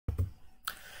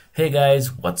Hey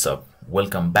guys, what's up?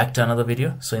 Welcome back to another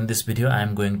video. So in this video I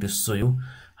am going to show you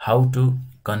how to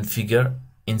configure,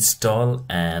 install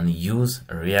and use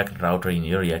React Router in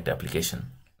your React application.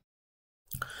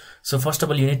 So first of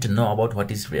all, you need to know about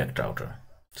what is React Router.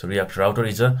 So React Router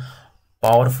is a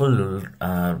powerful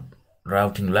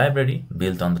routing library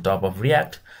built on the top of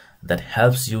React that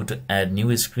helps you to add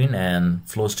new screen and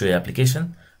flows to your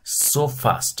application so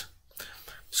fast.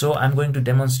 So I'm going to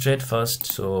demonstrate first.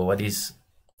 So what is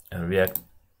a React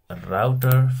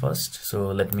Router first? So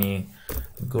let me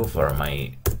go for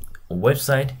my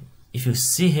website. If you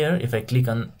see here, if I click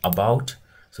on about,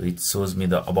 so it shows me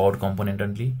the about component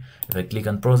only. If I click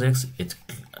on projects, it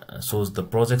shows the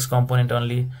projects component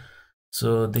only.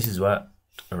 So this is what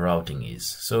routing is.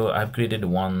 So I've created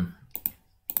one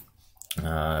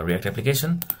React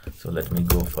application. So let me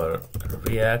go for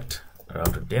React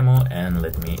Router demo and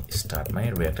let me start my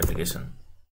React application.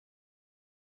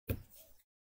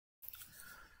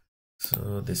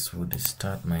 So this would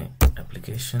start my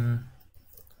application.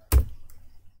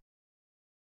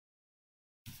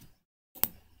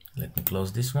 Let me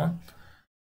close this one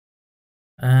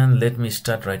and let me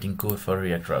start writing code for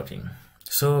React routing.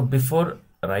 So before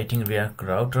writing React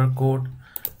Router code,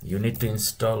 you need to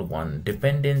install one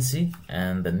dependency,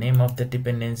 and the name of the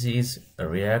dependency is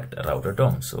React Router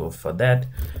DOM. So for that,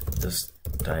 just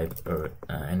type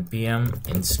npm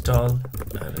install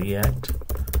React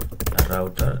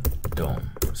Router DOM.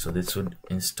 So this would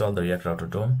install the React Router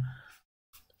DOM.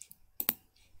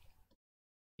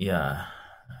 Yeah,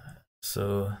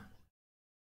 so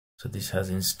this has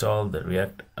installed the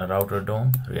React Router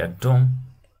DOM, React DOM.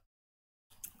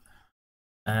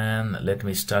 And let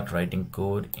me start writing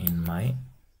code in my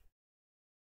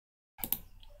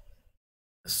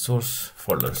source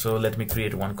folder. So let me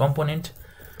create one component,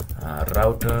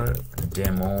 router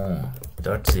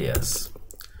demo.js,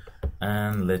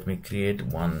 and let me create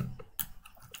one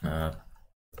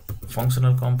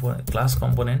functional component, class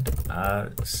component,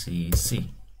 RCC.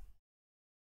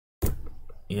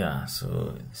 Yeah,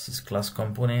 so this is class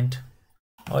component,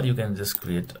 or you can just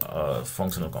create a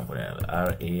functional component,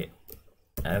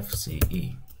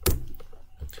 RAFCE.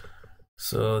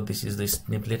 So this is the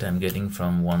snippet I'm getting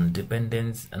from one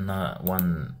dependence and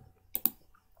one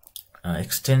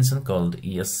extension called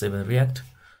ES7 React.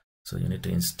 So you need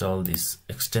to install this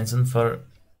extension for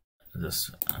just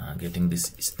getting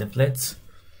these snippets.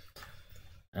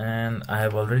 And I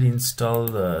have already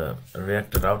installed the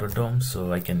React Router DOM,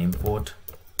 so I can import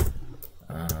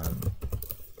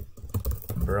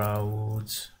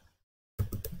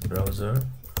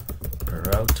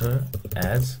BrowserRouter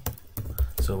as.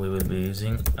 So we will be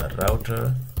using a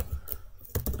router,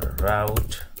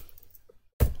 route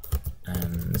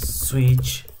and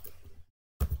switch,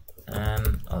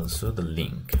 and also the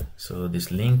link. So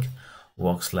this link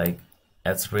works like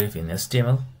href in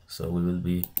HTML, so we will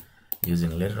be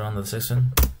using later on the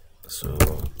session. So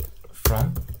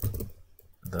from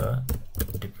the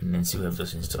dependency we have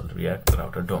just installed React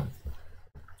Router DOM,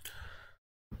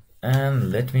 and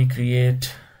let me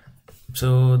create.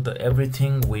 So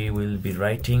everything we will be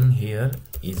writing here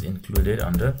is included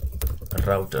under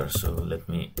router. So let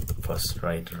me first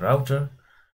write router,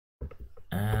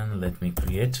 and let me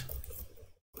create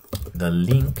the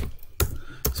link.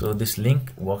 So this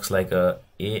link works like a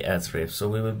as ref. So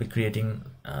we will be creating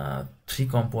 3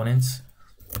 components.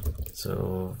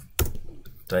 So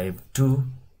type 2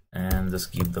 and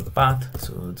just give the path.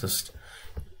 So just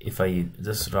if I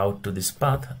just route to this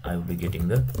path, I will be getting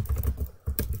the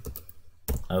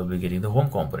home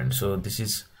component. So this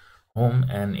is home,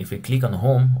 and if we click on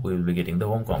home, we will be getting the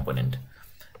home component.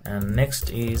 And next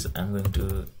is I'm going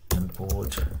to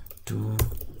import to,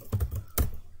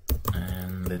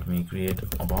 and let me create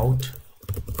about.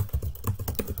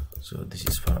 So this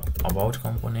is for about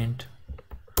component.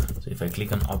 So if I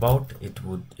click on about, it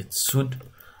should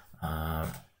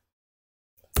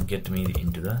get me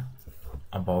into the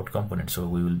about component. So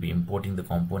we will be importing the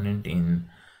component in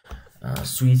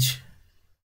switch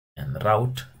and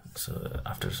route. So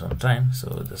after some time,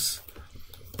 so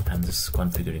I'm just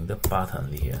configuring the path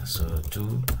only here. So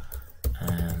to,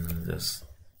 and just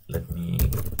let me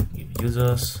give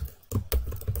users,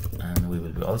 and we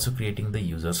will be also creating the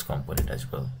users component as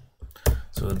well.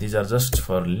 So these are just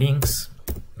for links.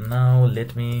 Now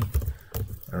let me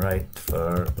write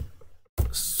for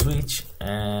switch,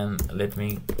 and let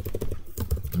me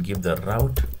give the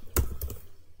route,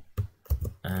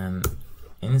 and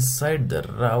inside the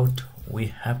route we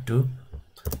have to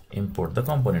import the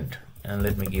component, and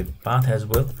let me give path as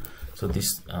well. So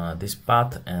this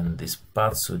path and this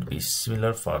path should be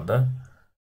similar for the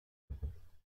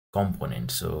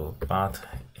component. So path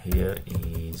here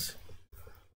is,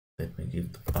 let me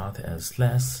give the path as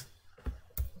slash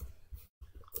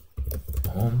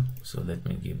home. So let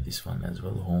me give this one as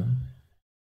well, home.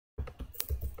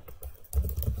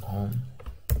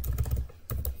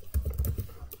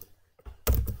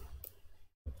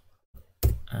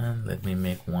 And let me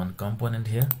make one component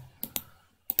here,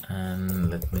 and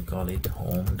let me call it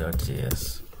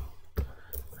home.js.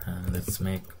 And let's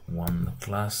make one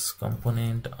class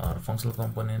component or functional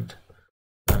component.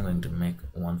 I'm going to make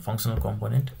one functional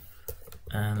component,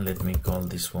 and let me call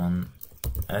this one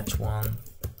h1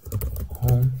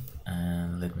 home,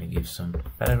 and let me give some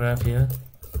paragraph here.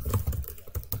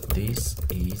 This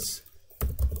is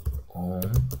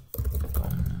home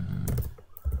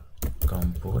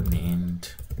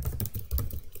component,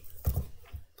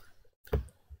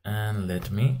 and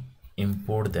let me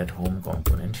import that home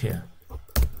component here.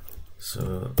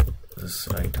 So just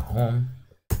write home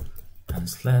and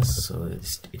slash, so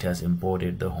it has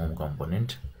imported the home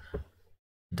component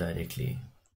directly.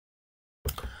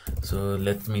 So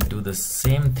let me do the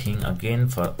same thing again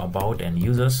for about and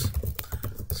users.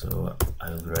 So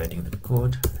I will be writing the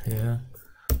code here,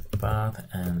 path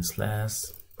and slash,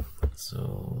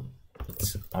 so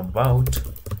it's about,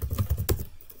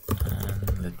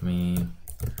 and let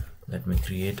me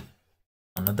create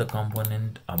another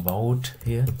component about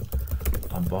here,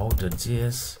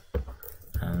 about.js,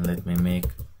 and let me make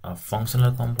a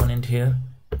functional component here,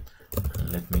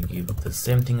 and let me give the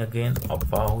same thing again,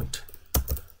 about,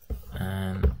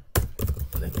 and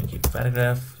let me give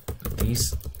paragraph.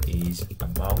 This is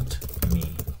about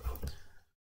me,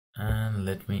 and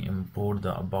let me import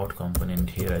the about component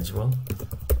here as well.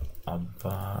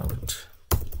 About,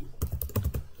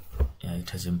 yeah, it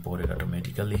has imported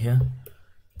automatically here.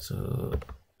 So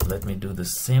let me do the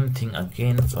same thing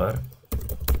again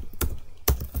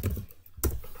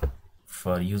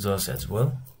for users as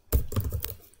well,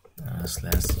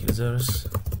 slash users,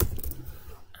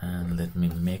 and let me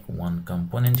make one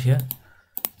component here,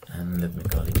 and let me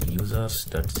call it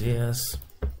users.js,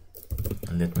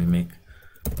 and let me make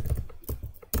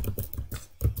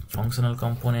functional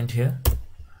component here,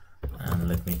 and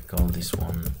let me call this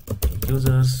one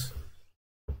users,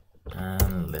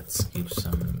 and let's give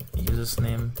some users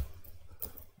name,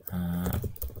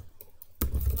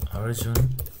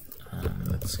 Arjun,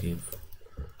 and let's give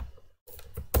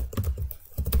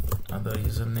other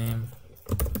username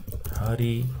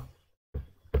Hari,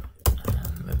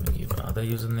 and let me give other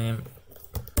username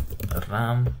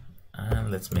Ram,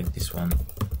 and let's make this one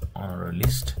honor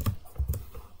list,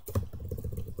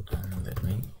 and let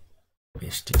me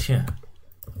paste it here,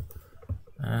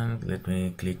 and let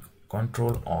me click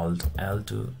Ctrl Alt L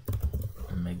to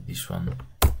make this one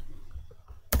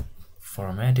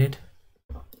formatted.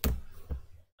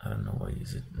 I don't know why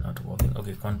is it not working.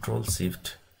 Okay, Ctrl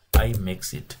Shift I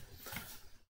makes it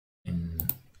in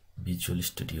Visual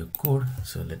Studio Code.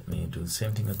 So let me do the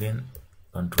same thing again,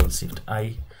 Ctrl Shift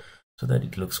I, so that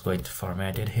it looks quite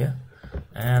formatted here,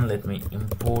 and let me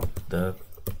import the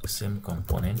same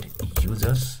component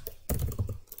users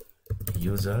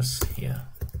here.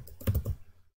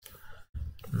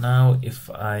 Now if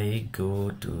I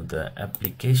go to the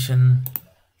application,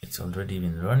 it's already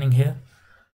been running here.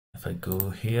 If I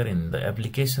go here in the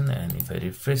application, and if I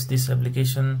refresh this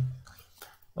application,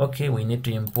 okay, we need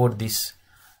to import this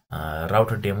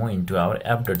router demo into our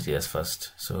app.js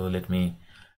first. So let me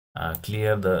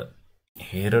clear the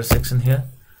header section here,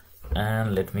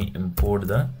 and let me import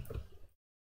the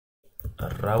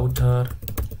router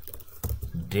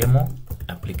demo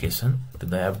application to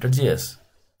the app.js.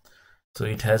 So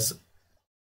it has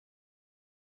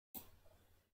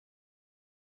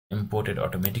imported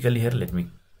automatically here. Let me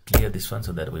clear this one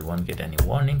so that we won't get any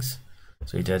warnings.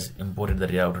 So it has imported the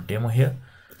router demo here.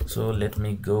 So let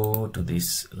me go to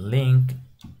this link,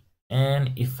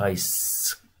 and if I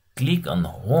click on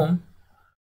home,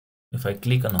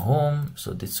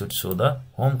 so this should show the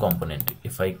home component.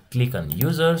 If I click on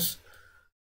users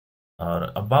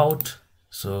or about,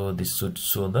 so this should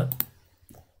show the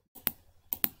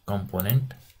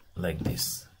component like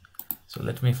this. So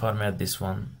let me format this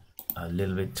one a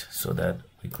little bit so that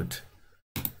we could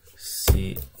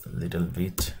see a little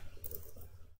bit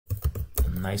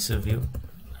nicer view,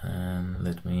 and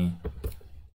let me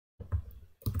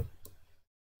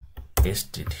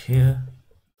paste it here,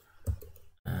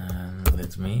 and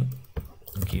let me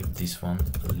give this one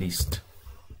a list.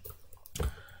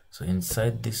 So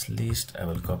inside this list I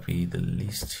will copy the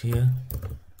list here,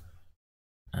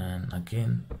 and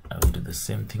again I will do the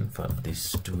same thing for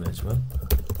this two as well,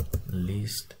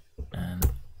 list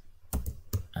and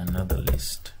another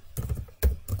list.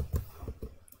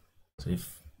 So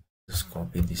if Just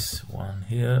copy this one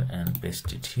here and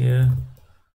paste it here.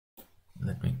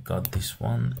 Let me cut this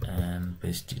one and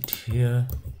paste it here,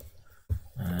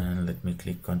 and let me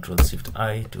click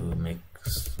Ctrl+Shift+I to make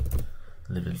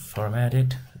a little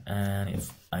formatted. And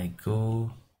if I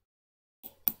go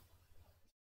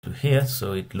to here,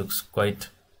 so it looks quite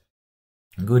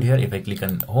good here. If I click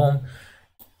on home,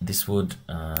 this would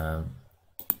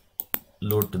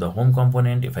load to the home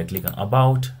component. If I click on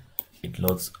about, it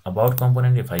loads about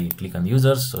component. If I click on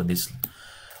users, so this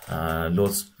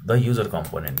loads the user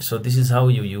component. So this is how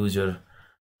you use your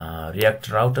React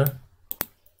router.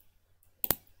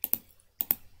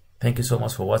 Thank you so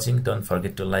much for watching. Don't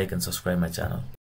forget to like and subscribe my channel.